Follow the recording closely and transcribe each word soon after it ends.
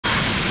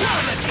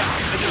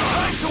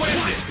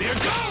Here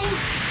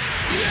goes!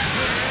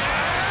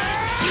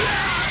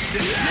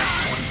 This next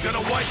one's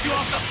gonna wipe you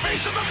off the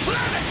face of the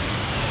planet!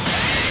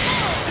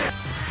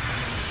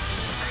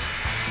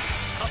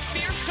 A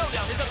fierce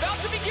showdown is about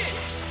to begin!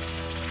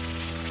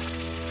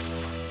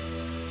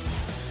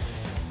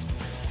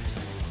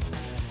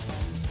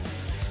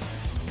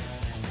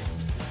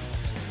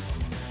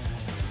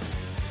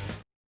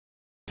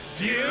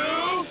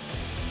 You!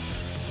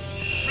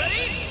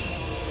 Ready?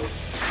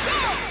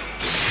 Go!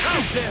 How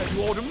dare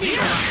you order me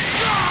around?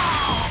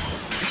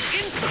 The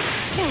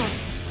insolence!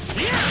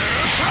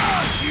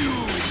 Pass you!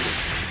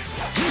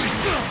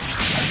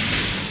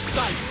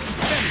 Like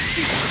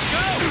fantasy, let's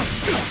go!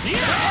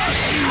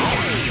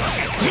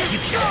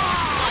 Execution!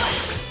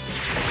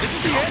 This is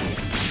the end!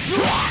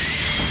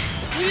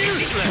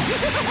 Useless!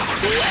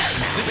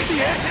 This is the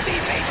end!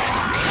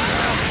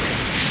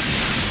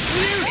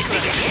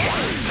 Useless!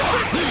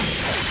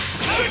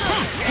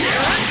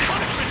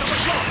 Punishment on the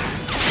gods!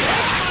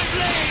 My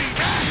blade!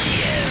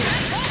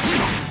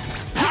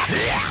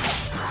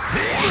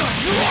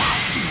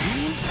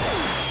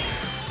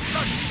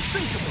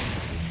 Unthinkable!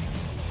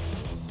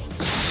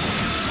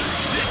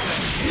 This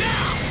ends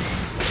now!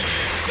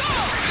 Go!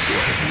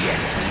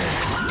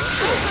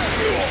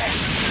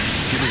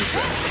 Give me a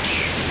fist.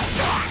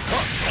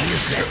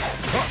 Useless.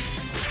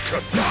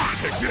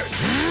 Take this.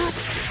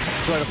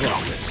 Try to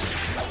block this.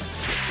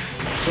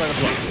 Try to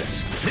block this.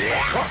 Try to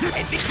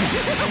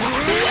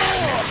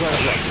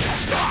block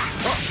this.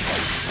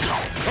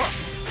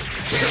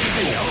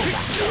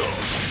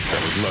 That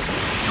was lucky.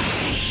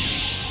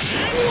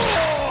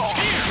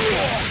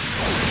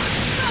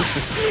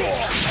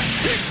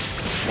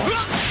 What?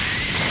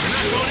 You're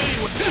not going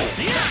anywhere.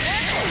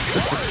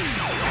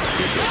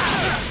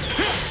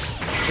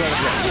 Try to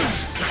block this.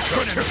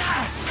 Good enough.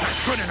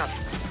 Good enough.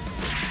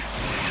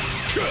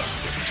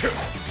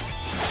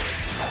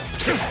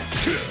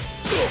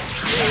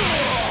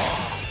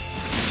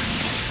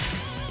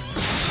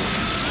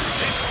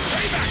 It's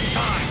payback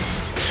time!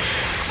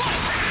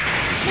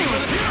 See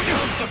where here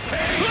comes the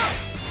pain!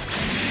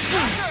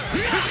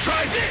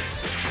 Try this!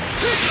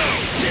 Too slow!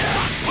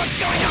 What's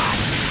going on?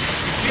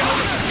 You see how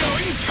this is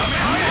going? Come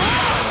out!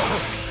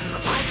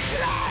 I'm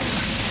flying!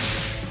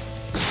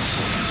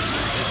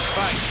 This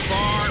fight's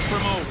far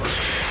from over.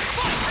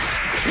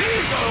 Here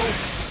you go!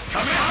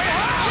 Come out!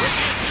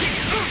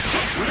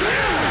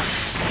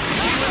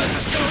 See where this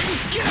is going?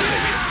 Get out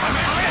of here! Come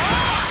out!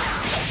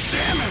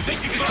 Damn it! Think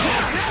you can get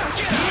out!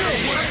 Get out of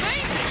here!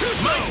 Too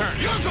slow! My turn!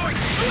 You're going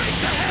straight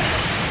to hell!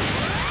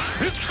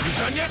 You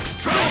done yet?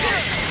 Try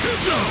this! Too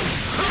slow!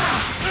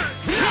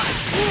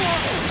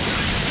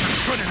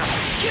 Good enough!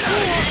 Get out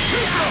of here!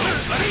 Too slow!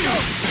 Let's go!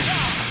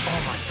 Stop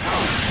all my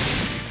power!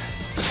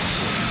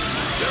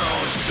 They're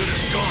all as good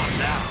as gone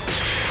now.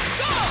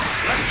 Go!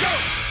 Let's go!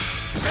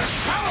 There's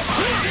power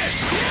behind this!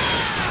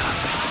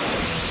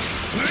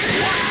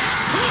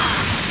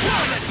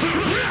 What?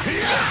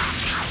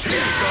 Here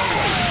you go!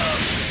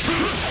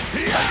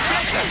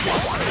 Take that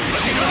one!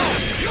 Let's go!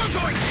 You're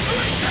going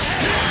straight to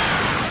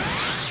hell!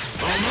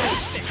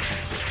 Almost!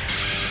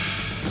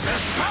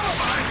 There's power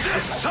behind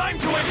this! It's time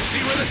to end!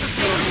 See where this is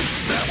going?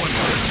 That one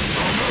hurt!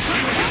 Almost!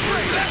 See what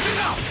happens? That's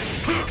enough!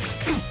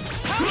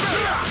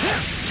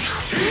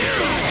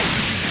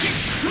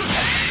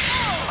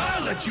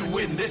 I'll let you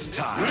win this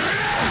time!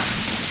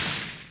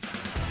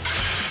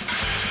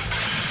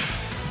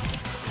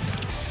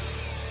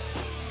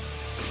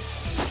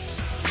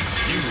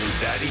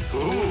 Daddy.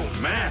 Ooh,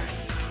 man.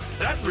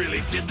 That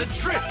really did the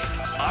trick.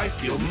 I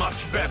feel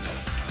much better.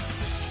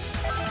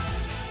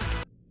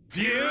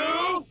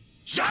 View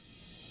shot.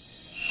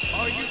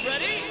 Are you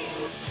ready?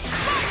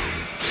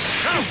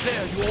 How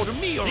dare you order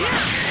me around?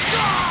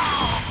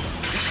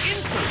 The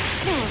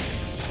insolence!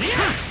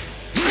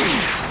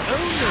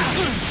 Oh no!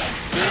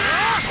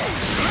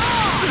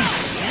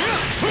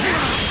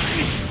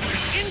 The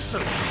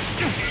insolence!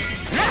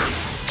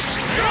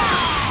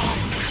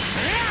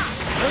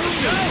 Oh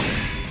no!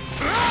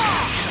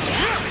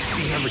 I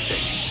see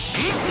everything.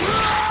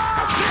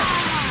 How's this?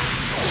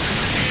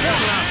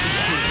 Never out to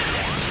see.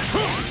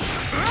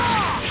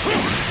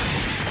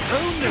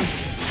 Oh no!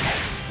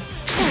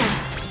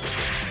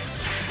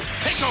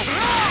 Take over!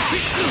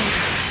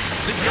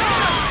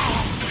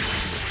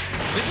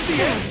 This is the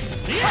end!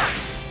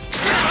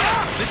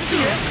 This is the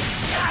end!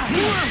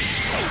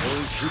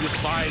 Those who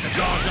defy the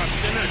gods are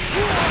sinners!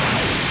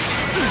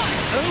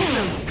 Oh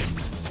no!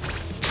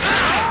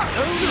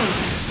 Oh no!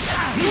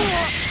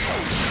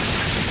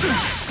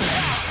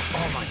 Used up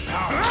all my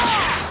power.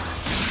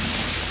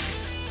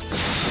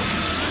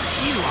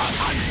 You are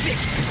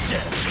unfit to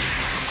serve.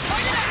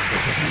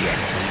 This is the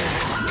end.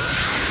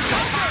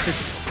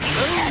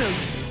 Oh no!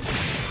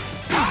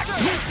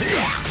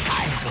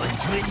 I'm going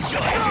to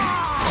enjoy this.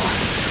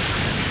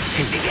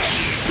 Finish.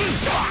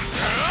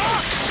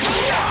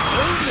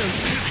 Oh no!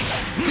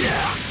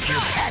 You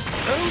cast.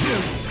 Oh no!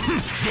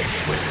 This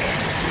will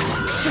end.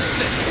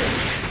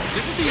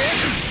 This is the end.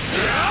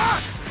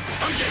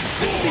 Okay,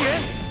 this is the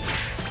end.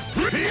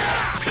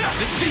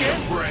 This is the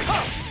end. Break.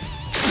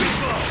 Too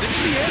slow. This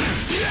is the end.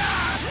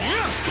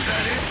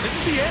 that it? This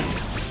is the end.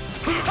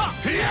 Here you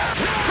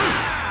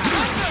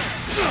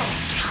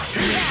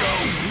go.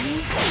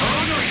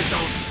 Oh, no, you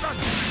don't.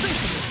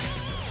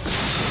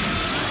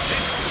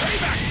 It's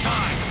payback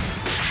time.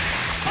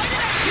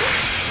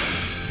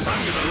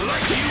 I'm gonna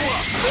light you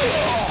up.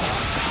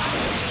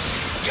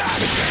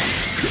 Gotcha.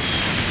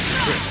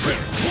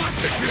 Transparent.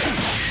 Watch it.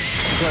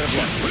 Try to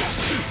block this.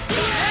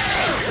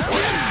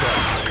 Watch it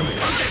back. Come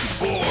here. I'm getting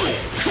bored.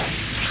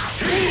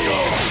 Here you go.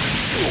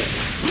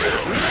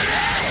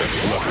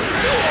 Oh,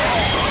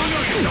 no,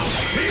 you don't.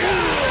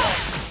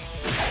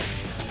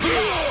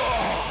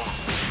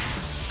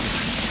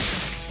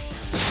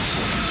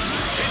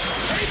 It's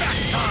payback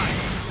time.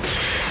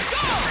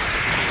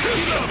 Too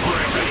slow,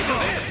 boy. Too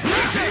slow.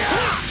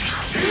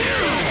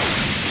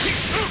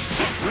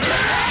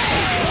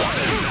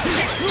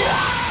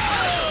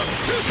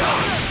 Too slow.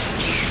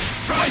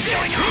 Try this.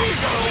 Here you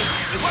go.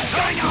 What's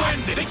going on?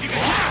 Think you can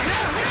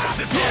have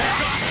this all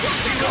got?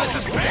 See what this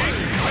is paying?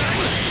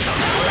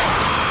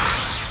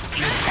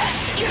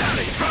 Get out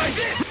of here. Try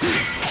this.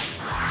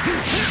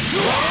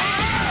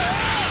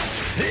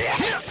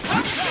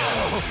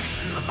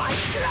 My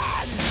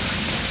plan.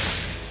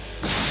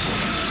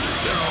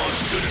 They're all as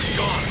good as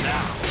gone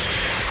now.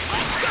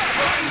 Let's go.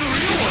 Find the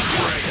real one,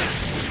 Greg.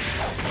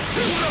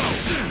 Too slow.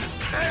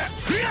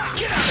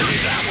 Get out.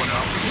 Leave that one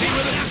up. See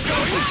where this is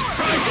going?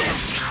 Try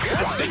this.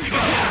 Let's think you can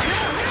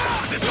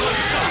have this all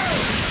you got.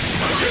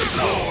 Too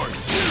slow.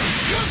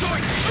 You're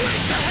going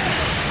straight to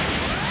hell.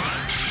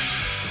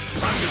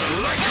 I'm gonna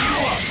light you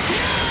up.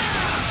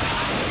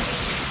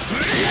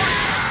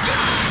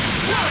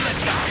 One at a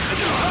time.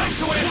 It's time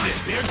to end it.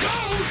 Here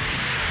goes.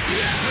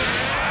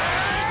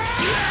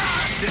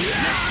 This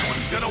next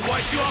one's gonna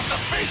wipe you off the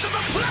face of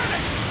the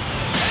planet.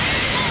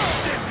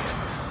 Damn it.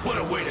 What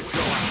a way to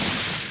go out.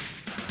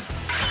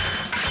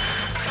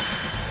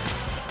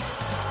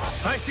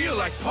 I feel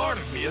like part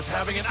of me is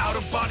having an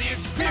out-of-body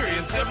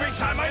experience every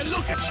time I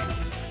look at you.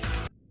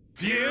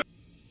 Phew.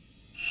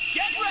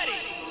 Get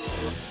ready.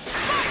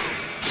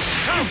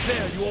 How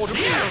dare you order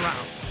me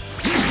around?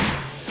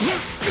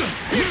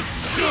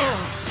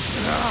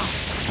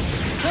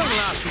 Don't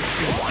laugh too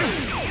soon.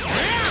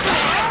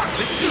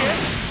 This is the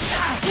end.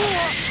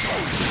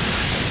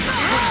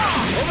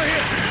 Over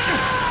here.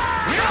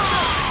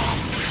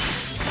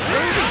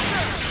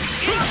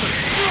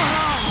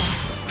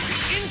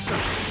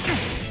 Insolence.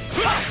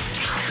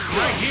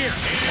 Right here.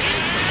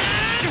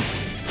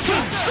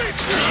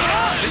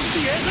 This is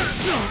the end.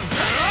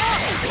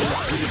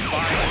 Those who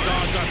defy the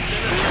gods are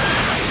sinners.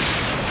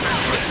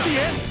 This is the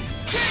end.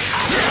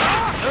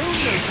 Oh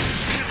no.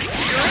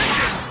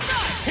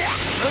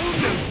 Oh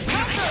no.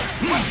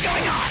 What's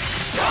going on?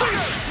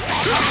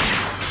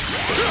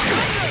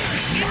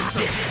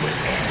 This will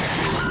end.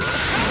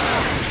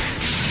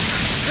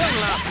 Don't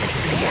laugh. This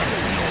is the end.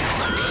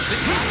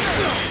 This is the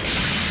end.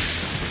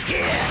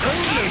 Yeah. Oh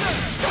no.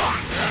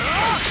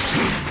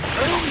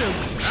 Oh no.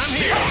 I'm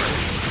here.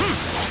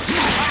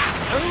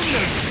 Oh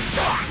no.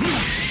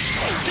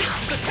 This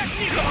is the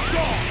technique of a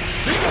god.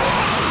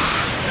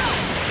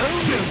 Oh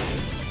no.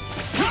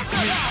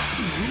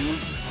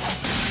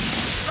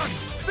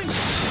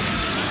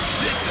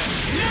 This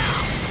ends now.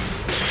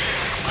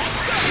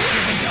 This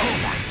isn't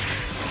over.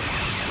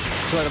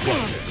 Try to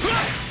block this.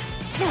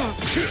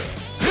 You're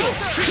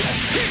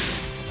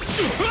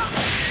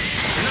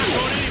not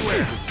going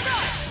anywhere.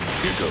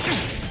 Here goes.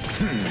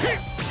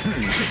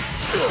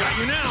 Got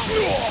you now.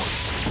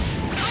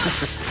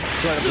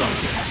 Try to block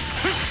this.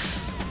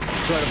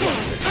 Try to block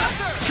this.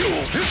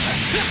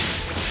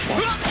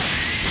 What?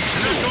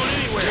 You're not going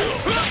anywhere.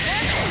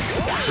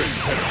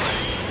 Transparent.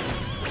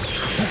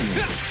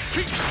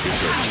 Here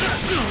goes.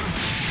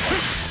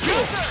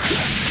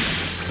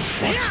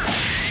 What?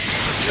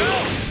 Let's go.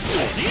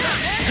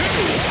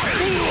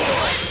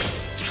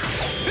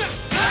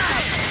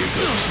 Here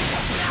goes.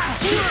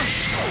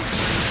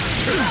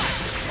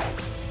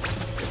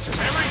 This is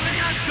everything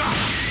I've got.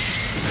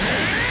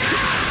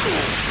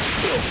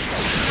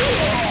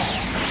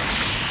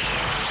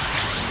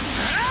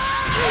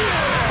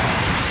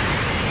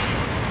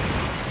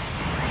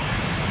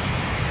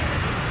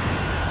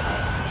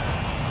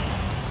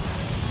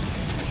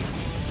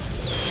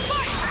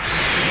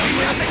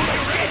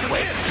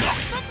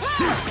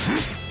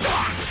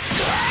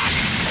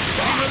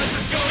 See where this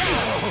is going?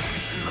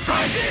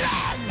 Try this!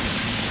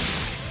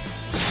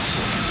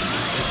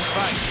 This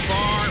fight's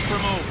far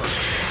from over.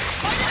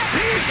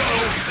 Here you go!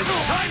 It's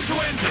time to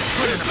end this!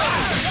 Too slow!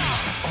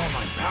 All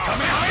my power!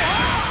 Come here!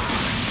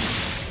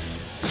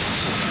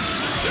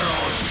 They're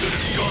all as good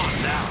as gone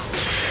now.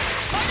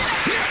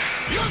 Here!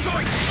 You're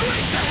going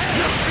straight to hell!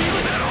 You feel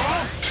it at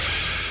all?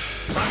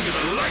 I'm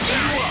gonna light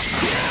you up!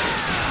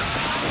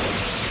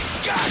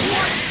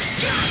 Gotcha!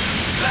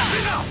 That's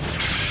enough!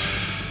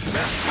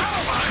 There's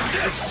power behind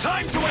this! It's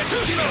time to end!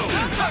 Too slow!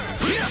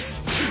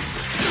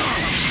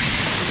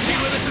 See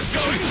where this is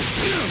going?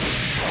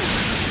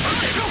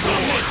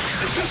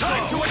 It's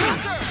time to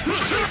end!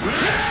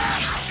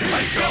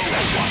 I felt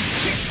that one!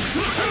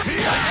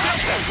 I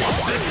felt that one!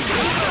 This is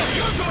too slow!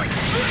 You're going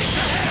straight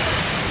to hell!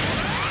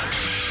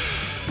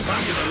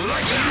 I'm gonna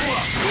lighten you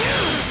up!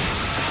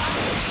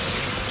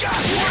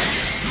 Got it!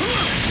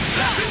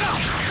 That's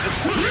enough!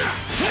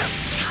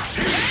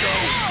 Here you go!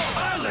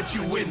 I'll let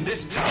you win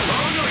this time!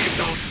 Oh, no you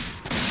don't!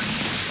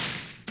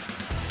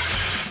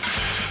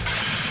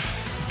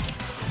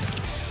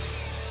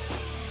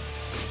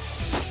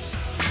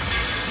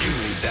 You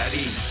made that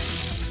easy.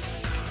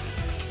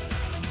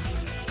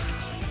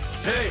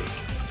 Hey,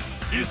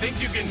 you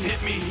think you can hit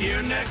me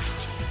here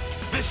next?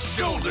 This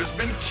shoulder's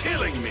been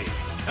killing me!